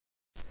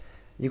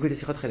Écoutez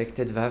Sirot helek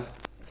Vav,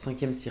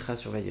 5e sira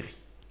sur Vaye'hi.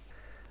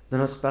 Dans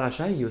notre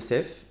paracha,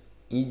 Yosef,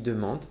 il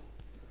demande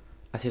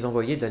à ses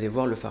envoyés d'aller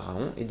voir le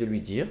Pharaon et de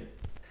lui dire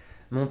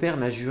 « Mon père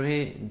m'a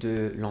juré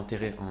de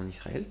l'enterrer en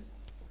Israël ».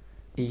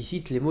 Et il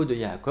cite les mots de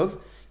Yaakov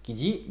qui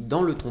dit «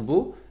 Dans le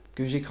tombeau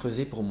que j'ai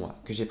creusé pour moi,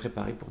 que j'ai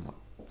préparé pour moi ».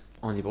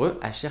 En hébreu,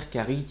 « Asher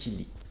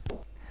karitili ».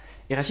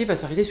 Et Rashi va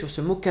s'arrêter sur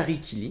ce mot «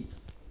 karitili »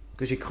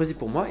 que j'ai creusé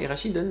pour moi, et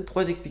Rashi donne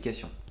 3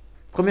 explications.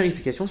 Première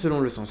explication, selon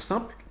le sens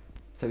simple,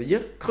 ça veut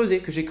dire creuser,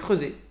 que j'ai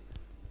creusé.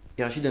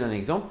 Et Rashi donne un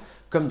exemple,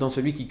 comme dans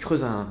celui qui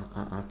creuse un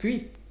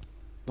puits,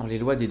 dans les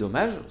lois des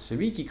dommages,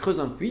 celui qui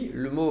creuse un puits,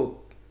 le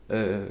mot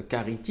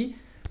kariti,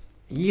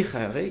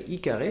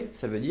 ikare,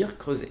 ça veut dire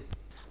creuser.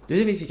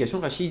 Deuxième explication,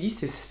 Rashi dit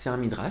c'est un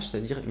midrash,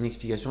 c'est-à-dire une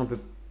explication un peu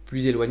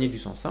plus éloignée du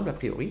sens simple, a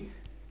priori.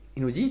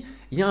 Il nous dit,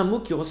 il y a un mot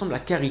qui ressemble à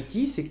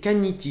kariti, c'est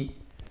kaniti.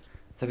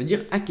 Ça veut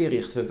dire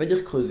acquérir, ça ne veut pas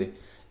dire creuser.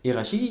 Et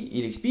Rashi,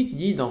 il explique, il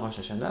dit dans Rosh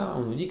Hashanah,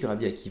 on nous dit que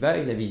Rabbi Akiva,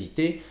 il a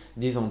visité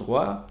des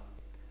endroits,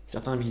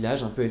 certains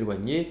villages un peu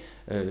éloignés,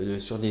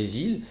 sur des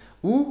îles,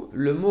 où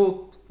le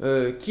mot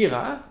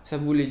kira, ça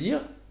voulait dire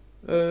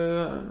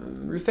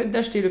le fait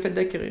d'acheter, le fait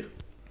d'acquérir.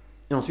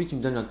 Et ensuite, il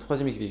me donne la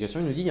troisième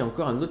explication, il nous dit, il y a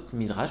encore un autre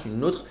midrash,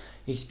 une autre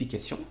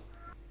explication.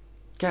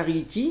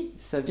 Kariti,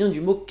 ça vient du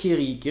mot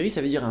keri. Keri,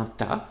 ça veut dire un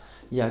tas.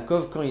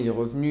 Yaakov, quand il est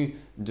revenu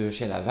de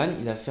chez Lavan,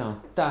 il a fait un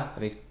tas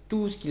avec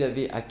tout ce qu'il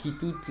avait acquis,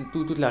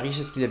 toute la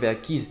richesse qu'il avait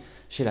acquise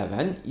chez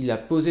Lavan. Il l'a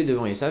posé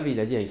devant Esav et il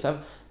a dit à Esav,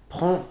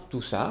 prends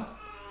tout ça,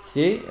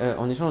 c'est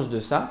en échange de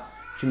ça,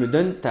 tu me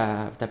donnes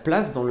ta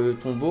place dans le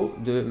tombeau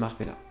de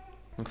Marpella.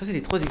 Donc ça, c'est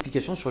les 3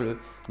 explications sur le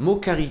mot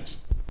kariti.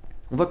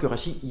 On voit que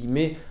Rashi il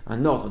met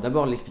un ordre,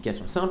 d'abord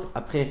l'explication simple,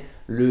 après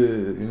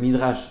le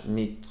midrash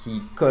mais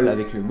qui colle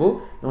avec le mot,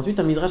 et ensuite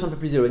un midrash un peu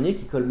plus éloigné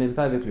qui colle même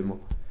pas avec le mot.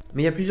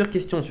 Mais il y a plusieurs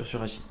questions sur ce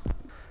Rashi.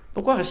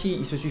 Pourquoi Rashi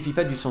il se suffit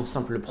pas du sens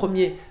simple?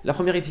 La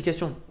première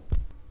explication,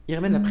 il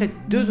ramène après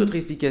 2 autres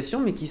explications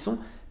mais qui sont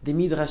des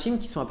midrashim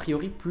qui sont a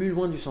priori plus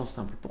loin du sens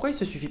simple. Pourquoi il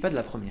se suffit pas de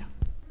la première?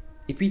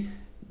 Et puis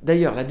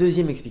d'ailleurs la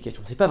deuxième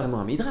explication, c'est pas vraiment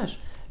un midrash.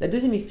 La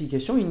deuxième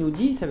explication, il nous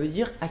dit ça veut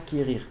dire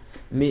acquérir,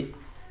 mais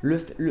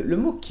le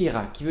mot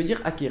kira, qui veut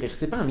dire acquérir,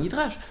 c'est pas un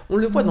midrash. On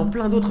le voit dans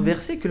plein d'autres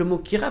versets que le mot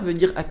kira veut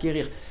dire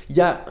acquérir. Il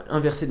y a un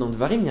verset dans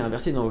Devarim, il y a un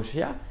verset dans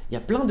Oshéa, il y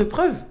a plein de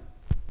preuves.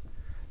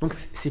 Donc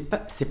c'est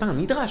pas un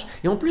midrash.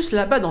 Et en plus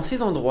là-bas, dans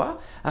ces endroits,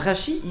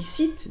 Rashi il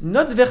cite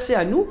notre verset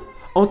à nous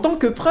en tant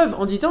que preuve,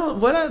 en disant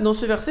voilà, dans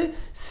ce verset,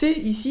 c'est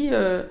ici,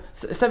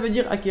 ça veut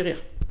dire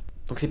acquérir.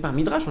 Donc c'est pas un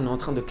midrash, on est en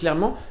train de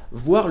clairement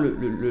voir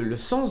le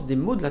sens des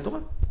mots de la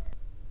Torah.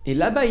 Et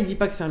là-bas, il dit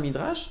pas que c'est un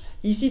midrash,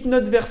 il cite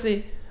notre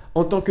verset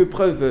en tant que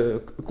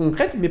preuve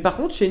concrète, mais par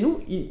contre, chez nous,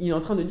 il est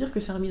en train de dire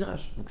que c'est un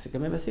midrash. Donc c'est quand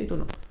même assez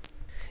étonnant.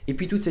 Et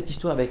puis toute cette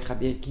histoire avec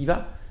Rabbi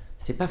Akiva,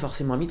 c'est pas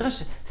forcément un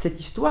midrash. Cette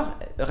histoire,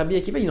 Rabbi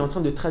Akiva, il est en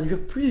train de traduire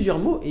plusieurs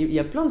mots, et il y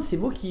a plein de ces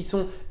mots qui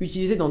sont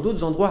utilisés dans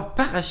d'autres endroits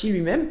par Rashi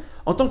lui-même,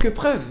 en tant que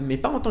preuve, mais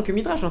pas en tant que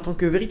midrash, en tant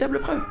que véritable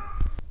preuve.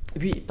 Et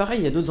puis pareil,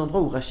 il y a d'autres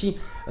endroits où Rashi,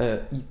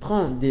 il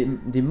prend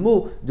des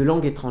mots de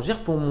langue étrangère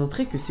pour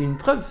montrer que c'est une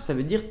preuve, ça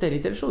veut dire telle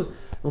et telle chose.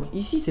 Donc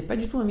ici, c'est pas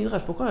du tout un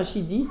midrash. Pourquoi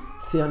Rashi dit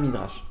c'est un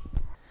midrash?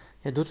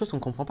 Il y a d'autres choses qu'on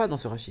ne comprend pas dans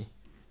ce Rashi.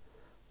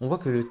 On voit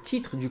que le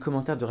titre du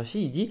commentaire de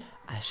Rashi, il dit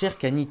Asher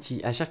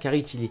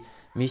karitili.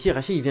 Mais ici,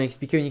 Rashi, il vient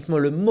expliquer uniquement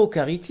le mot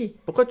kariti.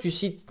 Pourquoi tu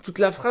cites toute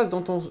la phrase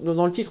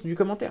dans le titre du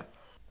commentaire?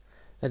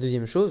 La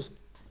deuxième chose,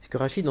 c'est que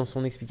Rashi, dans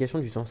son explication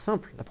du sens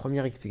simple, la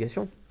première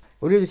explication,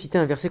 au lieu de citer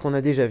un verset qu'on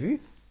a déjà vu,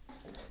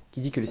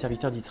 qui dit que les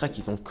serviteurs d'Israël,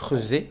 ils ont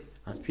creusé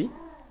un puits,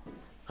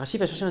 Rashi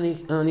va chercher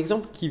un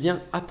exemple qui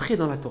vient après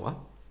dans la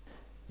Torah.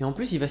 Et en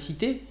plus, il va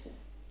citer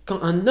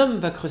quand un homme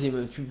va creuser.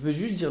 Tu peux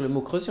juste dire le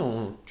mot creuser,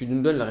 tu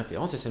nous donnes la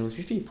référence et ça nous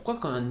suffit. Pourquoi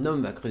quand un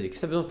homme va creuser? Qu'est-ce que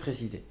ça a besoin de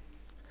préciser?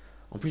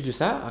 En plus de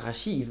ça,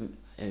 Rashi,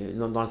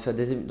 dans sa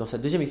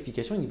deuxième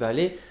explication, il va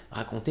aller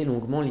raconter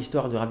longuement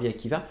l'histoire de Rabbi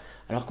Akiva,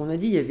 alors qu'on a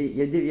dit il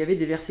y avait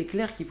des versets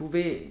clairs qui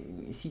pouvaient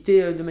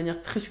citer de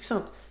manière très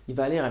succincte. Il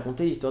va aller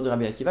raconter l'histoire de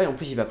Rabbi Akiva et en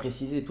plus il va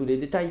préciser tous les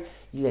détails.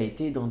 Il a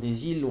été dans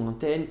des îles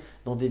lointaines,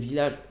 dans des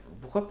villages.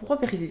 Pourquoi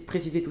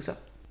préciser tout ça?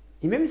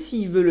 Et même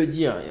s'il veut le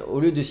dire, au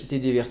lieu de citer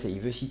des versets, il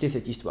veut citer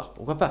cette histoire,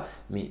 pourquoi pas?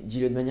 Mais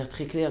dis-le de manière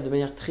très claire, de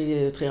manière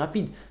très, très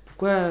rapide.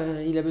 Pourquoi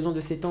il a besoin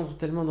de s'étendre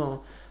tellement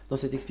dans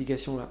cette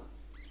explication-là?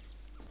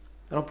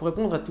 Alors pour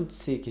répondre à toutes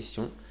ces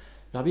questions,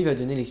 Rabbi va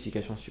donner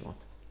l'explication suivante.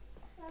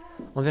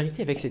 En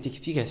vérité, avec cette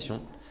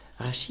explication,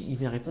 Rashi il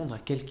vient répondre à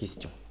quelle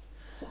question?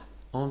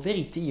 En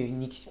vérité, il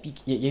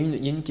y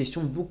a une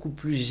question beaucoup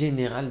plus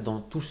générale dans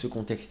tout ce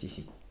contexte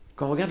ici.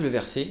 Quand on regarde le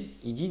verset,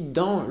 il dit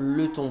dans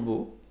le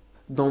tombeau,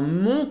 dans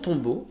mon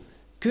tombeau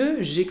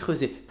que j'ai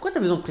creusé. Pourquoi tu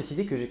as besoin de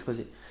préciser que j'ai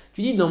creusé?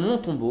 Tu dis dans mon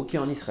tombeau qui est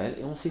en Israël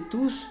et on sait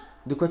tous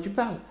de quoi tu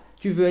parles.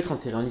 Tu veux être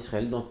enterré en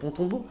Israël dans ton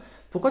tombeau.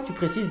 Pourquoi tu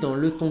précises dans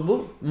le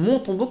tombeau, mon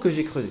tombeau que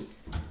j'ai creusé?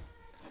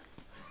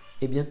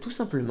 Eh bien tout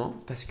simplement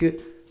parce que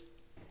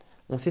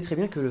on sait très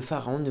bien que le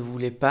pharaon ne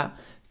voulait pas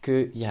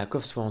que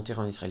Yaakov soit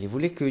enterré en Israël. Il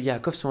voulait que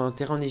Yaakov soit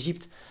enterré en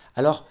Égypte.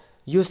 Alors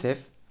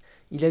Yosef,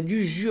 il a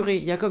dû jurer,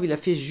 Yaakov il a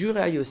fait jurer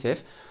à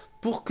Yosef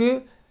pour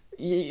que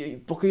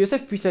pour que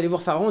Yosef puisse aller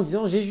voir Pharaon en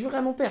disant j'ai juré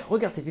à mon père,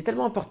 regarde, c'était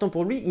tellement important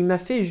pour lui, il m'a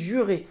fait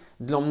jurer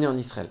de l'emmener en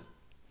Israël.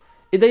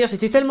 Et d'ailleurs,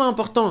 c'était tellement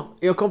important,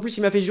 et qu'en plus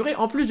il m'a fait jurer,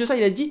 en plus de ça,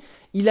 il a dit,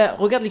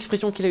 regarde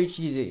l'expression qu'il a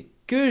utilisée,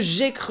 que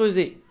j'ai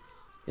creusé.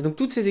 Et donc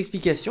toutes ces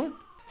explications,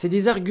 c'est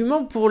des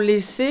arguments pour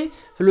laisser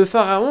le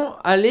Pharaon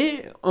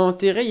aller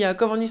enterrer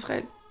Yaakov en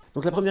Israël.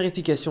 Donc la première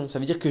explication, ça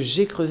veut dire que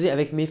j'ai creusé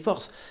avec mes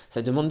forces.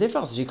 Ça demande des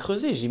forces, j'ai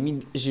creusé,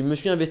 je me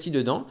suis investi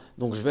dedans,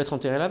 donc je veux être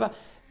enterré là-bas.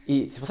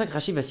 Et c'est pour ça que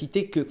Rachid va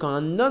citer que quand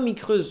un homme il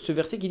creuse, ce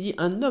verset qui dit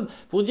un homme,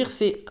 pour dire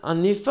c'est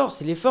un effort,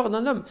 c'est l'effort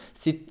d'un homme.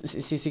 C'est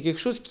quelque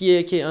chose qui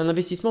est un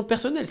investissement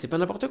personnel, c'est pas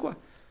n'importe quoi.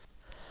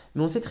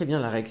 Mais on sait très bien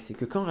la règle, c'est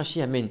que quand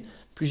Rachid amène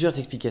plusieurs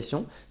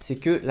explications, c'est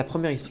que la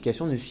première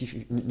explication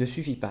ne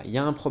suffit pas. Il y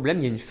a un problème,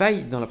 il y a une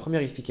faille dans la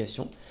première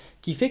explication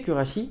qui fait que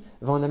Rachid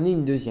va en amener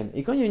une deuxième.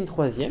 Et quand il y a une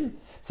troisième,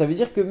 ça veut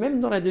dire que même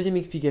dans la deuxième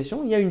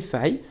explication, il y a une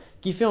faille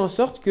qui fait en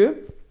sorte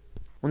que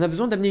on a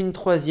besoin d'amener une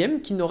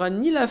troisième qui n'aura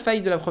ni la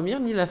faille de la première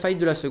ni la faille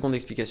de la seconde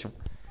explication.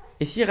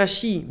 Et si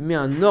Rachid met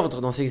un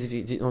ordre dans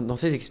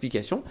ses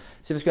explications,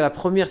 c'est parce que la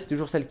première, c'est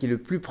toujours celle qui est le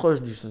plus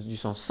proche du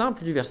sens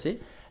simple du verset.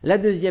 La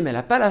deuxième, elle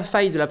n'a pas la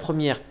faille de la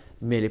première,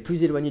 mais elle est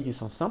plus éloignée du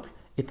sens simple.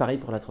 Et pareil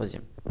pour la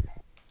troisième.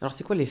 Alors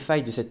c'est quoi les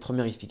failles de cette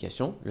première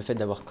explication? Le fait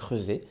d'avoir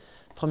creusé.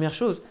 Première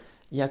chose,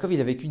 Yaakov,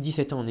 il a vécu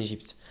 17 ans en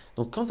Égypte.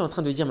 Donc quand tu es en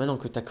train de dire maintenant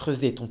que tu as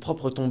creusé ton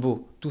propre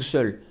tombeau tout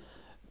seul,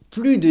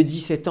 plus de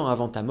 17 ans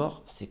avant ta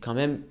mort, c'est quand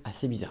même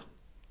assez bizarre.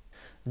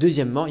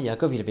 Deuxièmement,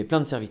 Yaakov, il avait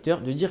plein de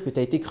serviteurs, de dire que tu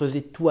as été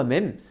creusé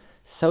toi-même,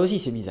 ça aussi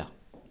c'est bizarre.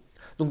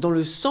 Donc dans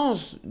le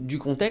sens du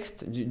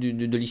contexte,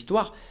 de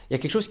l'histoire, il y a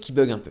quelque chose qui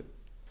bug un peu.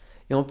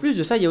 Et en plus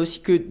de ça, il y a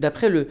aussi que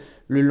d'après le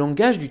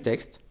langage du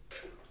texte,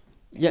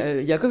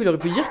 Yaakov, il aurait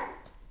pu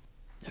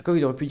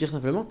dire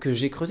simplement que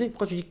j'ai creusé.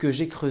 Pourquoi tu dis que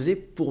j'ai creusé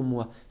pour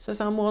moi? Ça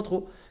c'est un mot en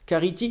trop.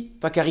 Kariti,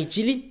 pas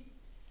karitili.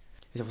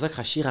 Et c'est pour ça que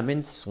Rashi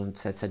ramène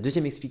sa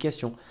deuxième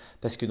explication.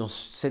 Parce que dans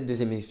cette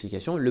deuxième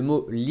explication, le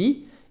mot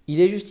li, il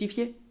est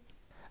justifié.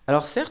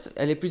 Alors certes,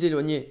 elle est plus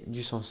éloignée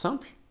du sens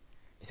simple,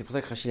 et c'est pour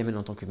ça que Rashi l'amène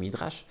en tant que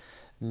midrash,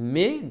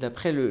 mais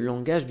d'après le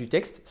langage du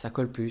texte, ça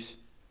colle plus.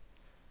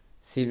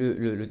 C'est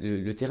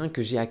le terrain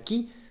que j'ai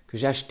acquis, que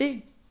j'ai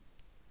acheté.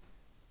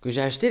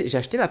 J'ai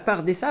acheté la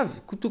part d'Esav.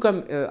 Tout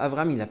comme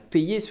Abraham, il a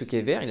payé ce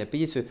kéver, il a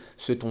payé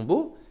ce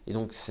tombeau, et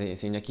donc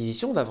c'est une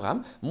acquisition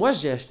d'Abraham. Moi,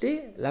 j'ai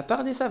acheté la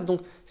part d'Esav.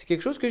 Donc c'est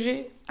quelque chose que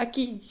j'ai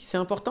acquis, c'est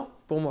important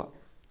pour moi.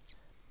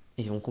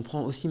 Et on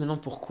comprend aussi maintenant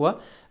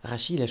pourquoi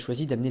Rashi a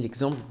choisi d'amener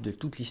l'exemple de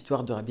toute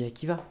l'histoire de Rabbi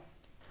Akiva.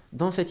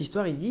 Dans cette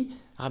histoire, il dit,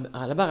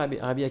 là-bas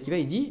Rabbi Akiva,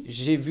 il dit,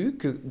 j'ai vu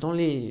que dans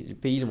les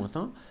pays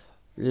lointains,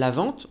 la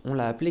vente, on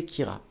l'a appelée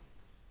Kira.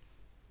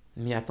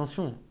 Mais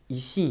attention,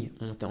 ici,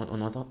 on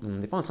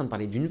n'est pas en train de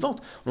parler d'une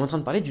vente, on est en train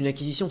de parler d'une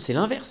acquisition, c'est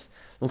l'inverse.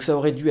 Donc ça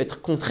aurait dû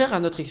être contraire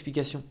à notre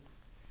explication.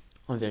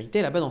 En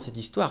vérité, là-bas dans cette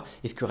histoire,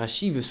 et ce que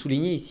Rashi veut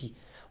souligner ici,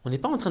 on n'est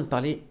pas en train de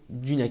parler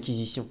d'une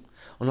acquisition.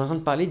 On est en train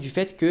de parler du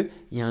fait qu'il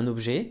y a un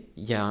objet,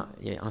 il y a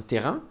un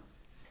terrain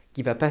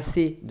qui va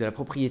passer de la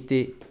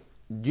propriété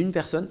d'une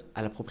personne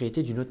à la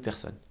propriété d'une autre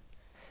personne.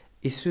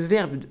 Et ce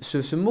verbe,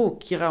 ce mot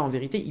kira en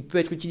vérité, il peut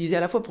être utilisé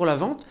à la fois pour la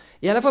vente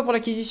et à la fois pour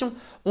l'acquisition.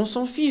 On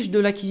s'en fiche de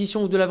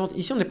l'acquisition ou de la vente.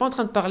 Ici, on n'est pas en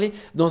train de parler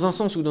dans un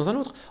sens ou dans un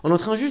autre. On est en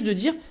train juste de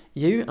dire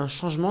il y a eu un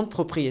changement de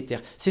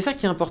propriétaire. C'est ça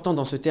qui est important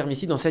dans ce terme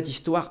ici, dans cette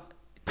histoire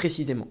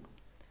précisément.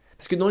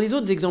 Parce que dans les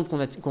autres exemples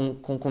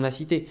qu'on a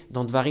cités,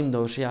 dans Dvarim,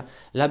 dans Oshéa,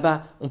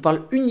 là-bas, on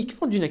parle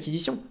uniquement d'une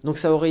acquisition. Donc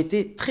ça aurait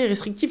été très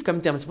restrictif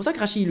comme terme. C'est pour ça que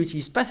Rashi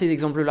n'utilise pas ces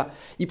exemples-là.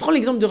 Il prend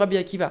l'exemple de Rabbi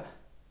Akiva.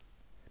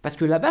 Parce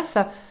que là-bas,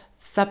 ça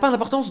n'a pas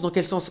d'importance dans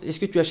quel sens. Est-ce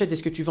que tu achètes,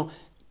 est-ce que tu vends?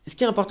 Ce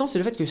qui est important, c'est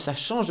le fait que ça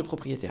change de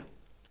propriétaire.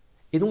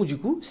 Et donc du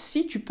coup,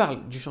 si tu parles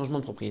du changement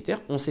de propriétaire,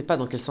 on ne sait pas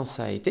dans quel sens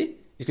ça a été.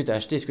 Est-ce que tu as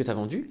acheté, est-ce que tu as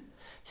vendu?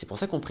 C'est pour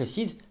ça qu'on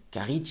précise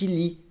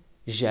Karitili.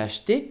 J'ai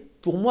acheté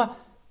pour moi.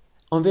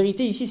 En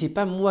vérité, ici, c'est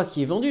pas moi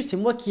qui ai vendu, c'est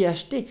moi qui ai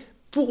acheté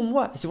pour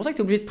moi. C'est pour ça que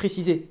tu es obligé de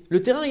préciser.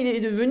 Le terrain, il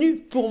est devenu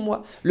pour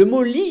moi. Le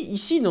mot li,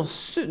 ici, dans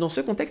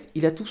ce contexte,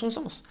 il a tout son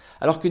sens.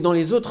 Alors que dans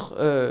les autres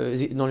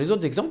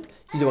exemples,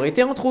 il aurait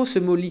été en trop, ce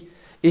mot li.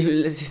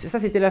 Et ça,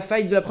 c'était la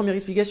faille de la première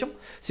explication.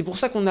 C'est pour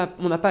ça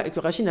que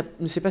Rachid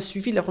ne s'est pas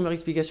suffi de la première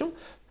explication.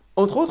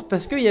 Entre autres,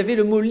 parce qu'il y avait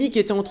le mot li qui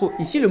était en trop.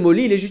 Ici, le mot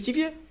li, il est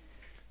justifié.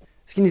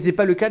 Ce qui n'était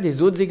pas le cas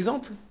des autres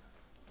exemples.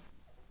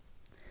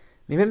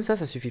 Mais même ça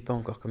suffit pas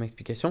encore comme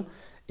explication.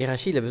 Et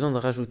Rachid, il a besoin de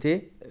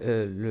rajouter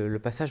le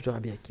passage de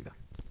Rabbi Akiva.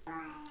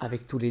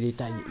 Avec tous les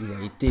détails, il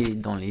a été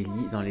dans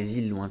les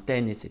îles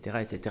lointaines, etc.,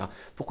 etc.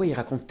 Pourquoi il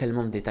raconte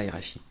tellement de détails,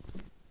 Rachid?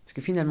 Parce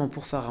que finalement,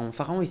 pour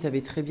Pharaon, il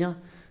savait très bien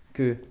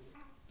que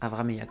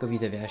Abraham et Yaakov,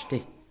 ils avaient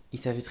acheté. Il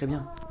savait très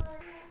bien.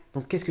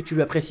 Donc qu'est-ce que tu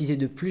lui as précisé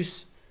de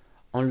plus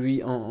en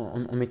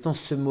mettant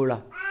ce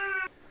mot-là?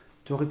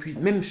 Tu aurais pu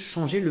même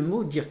changer le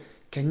mot, dire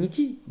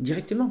Kaniti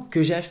directement,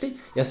 que j'ai acheté.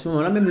 Et à ce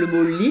moment-là, même le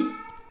mot li,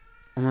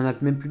 on n'en a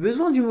même plus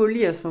besoin du mot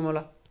li à ce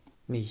moment-là.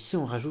 Mais ici,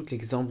 on rajoute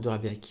l'exemple de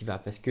Rabbi Akiva,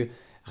 parce que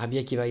Rabbi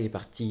Akiva, il est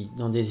parti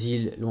dans des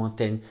îles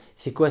lointaines.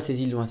 C'est quoi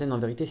ces îles lointaines? En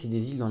vérité, c'est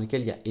des îles dans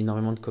lesquelles il y a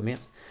énormément de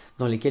commerce,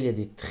 dans lesquelles il y a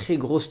des très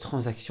grosses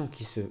transactions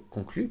qui se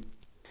concluent.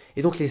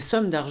 Et donc les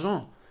sommes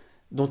d'argent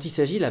dont il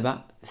s'agit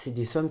là-bas, c'est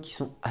des sommes qui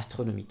sont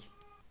astronomiques.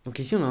 Donc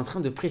ici, on est en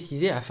train de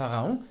préciser à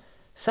Pharaon,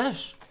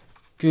 sache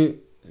que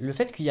le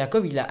fait que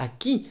Yaakov il a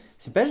acquis,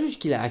 c'est pas juste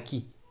qu'il a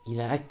acquis,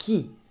 il a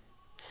acquis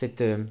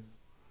cet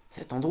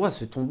endroit,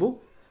 ce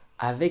tombeau,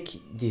 avec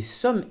des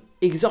sommes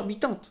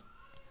exorbitantes.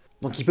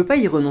 Donc il ne peut pas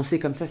y renoncer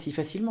comme ça si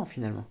facilement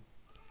finalement.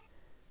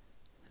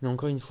 Mais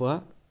encore une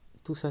fois,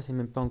 tout ça c'est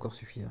même pas encore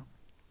suffisant.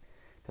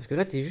 Parce que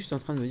là tu es juste en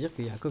train de me dire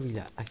que Yaakov il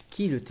a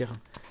acquis le terrain.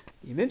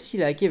 Et même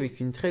s'il a acquis avec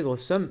une très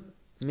grosse somme,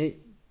 mais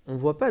on ne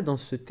voit pas dans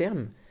ce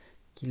terme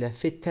qu'il a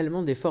fait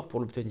tellement d'efforts pour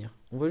l'obtenir.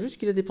 On voit juste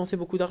qu'il a dépensé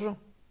beaucoup d'argent.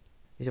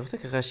 Et c'est pour ça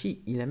que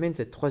Rashi, il amène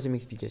cette troisième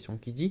explication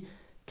qui dit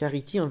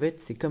Kariti, en fait,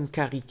 c'est comme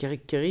Kari.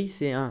 Kari,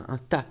 c'est un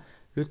tas.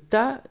 Le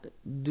tas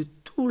de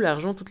tout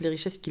l'argent, toutes les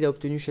richesses qu'il a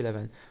obtenues chez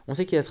Lavan. On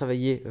sait qu'il a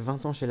travaillé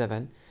 20 ans chez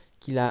Lavan,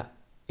 qu'il a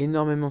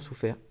énormément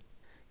souffert,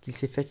 qu'il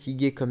s'est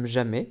fatigué comme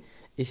jamais.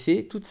 Et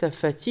c'est toute sa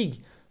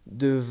fatigue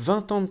de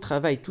 20 ans de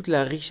travail, toute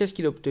la richesse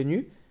qu'il a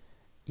obtenue,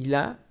 il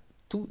a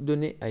tout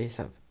donné à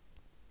Esav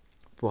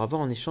pour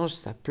avoir en échange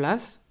sa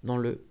place dans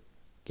le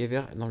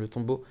kever, dans le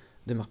tombeau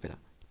de Marpella.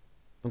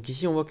 Donc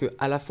ici, on voit que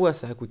à la fois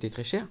ça a coûté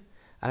très cher,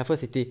 à la fois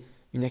c'était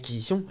une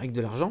acquisition avec de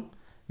l'argent,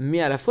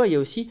 mais à la fois il y a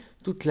aussi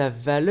toute la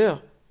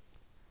valeur,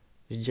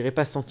 je dirais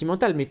pas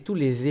sentimentale, mais tous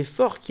les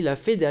efforts qu'il a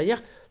fait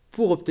derrière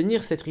pour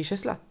obtenir cette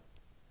richesse-là.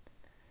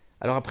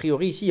 Alors a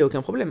priori ici il n'y a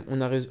aucun problème,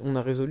 on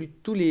a résolu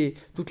toutes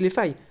les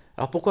failles.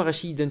 Alors pourquoi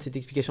Rachid donne cette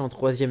explication en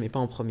troisième et pas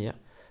en première?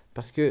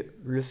 Parce que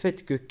le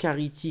fait que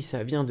Kariti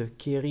ça vient de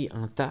Keri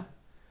un tas,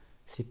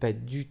 c'est pas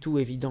du tout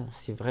évident.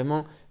 C'est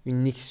vraiment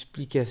une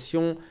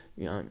explication,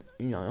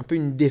 un peu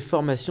une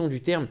déformation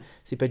du terme.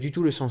 C'est pas du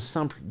tout le sens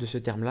simple de ce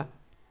terme-là.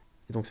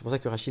 Et donc c'est pour ça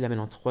que Rachid l'amène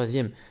en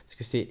troisième, parce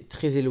que c'est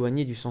très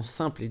éloigné du sens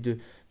simple et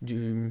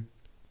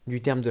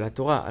du terme de la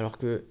Torah, alors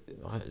que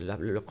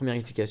la première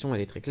explication,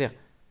 elle est très claire.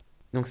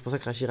 Donc c'est pour ça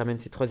que Rachid ramène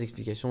ces trois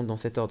explications dans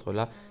cet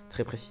ordre-là,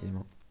 très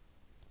précisément.